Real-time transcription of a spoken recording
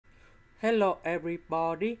Hello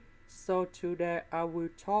everybody, so today I will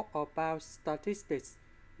talk about statistics.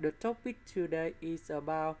 The topic today is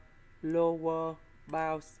about lower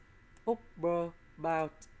bounds, upper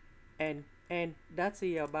bounds, and that's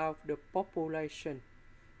about the population.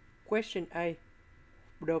 Question A.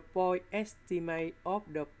 The point estimate of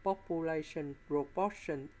the population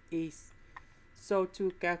proportion is. So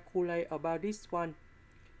to calculate about this one,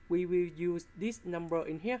 we will use this number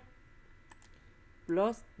in here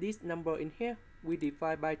plus this number in here, we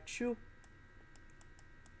divide by 2.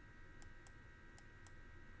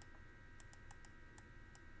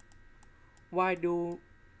 Why do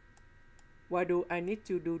I need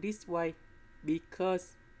to do this way?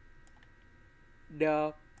 Because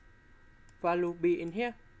the value b in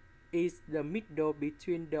here is the middle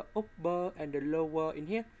between the upper and the lower in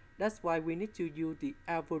here. That's why we need to use the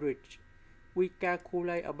average. We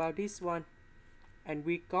calculate about this one and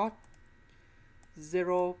we got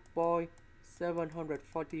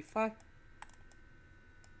 0.745.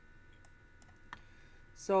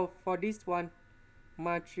 So for this one,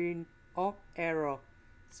 margin of error.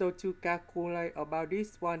 So to calculate about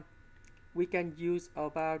this one, we can use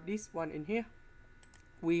about this one in here.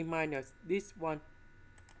 We minus this one.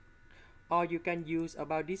 Or you can use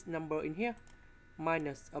about this number in here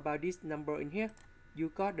minus about this number in here.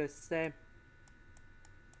 You got the same.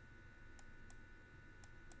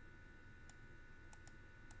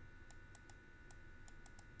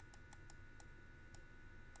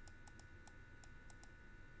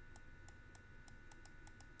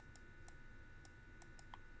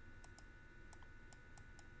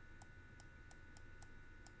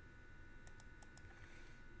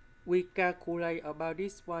 We calculate about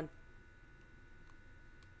this one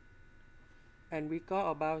and we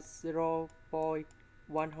got about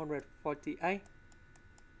 0.148.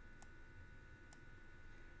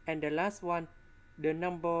 And the last one, the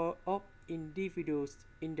number of individuals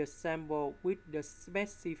in the sample with the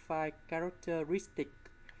specified characteristic.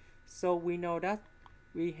 So we know that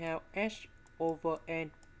we have h over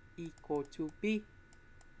n equal to b.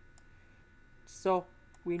 So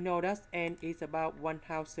we know that n is about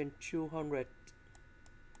 1200.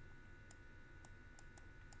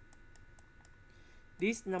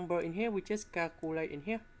 This number in here, we just calculate in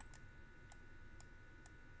here.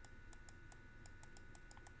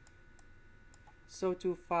 So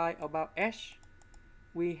to find about h,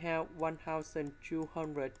 we have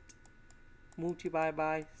 1200 multiplied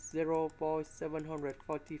by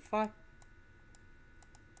 0.745.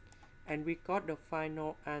 And we got the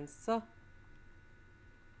final answer.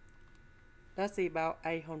 That's about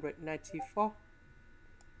 894.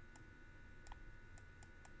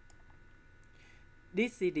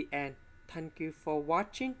 This is the end. Thank you for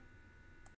watching.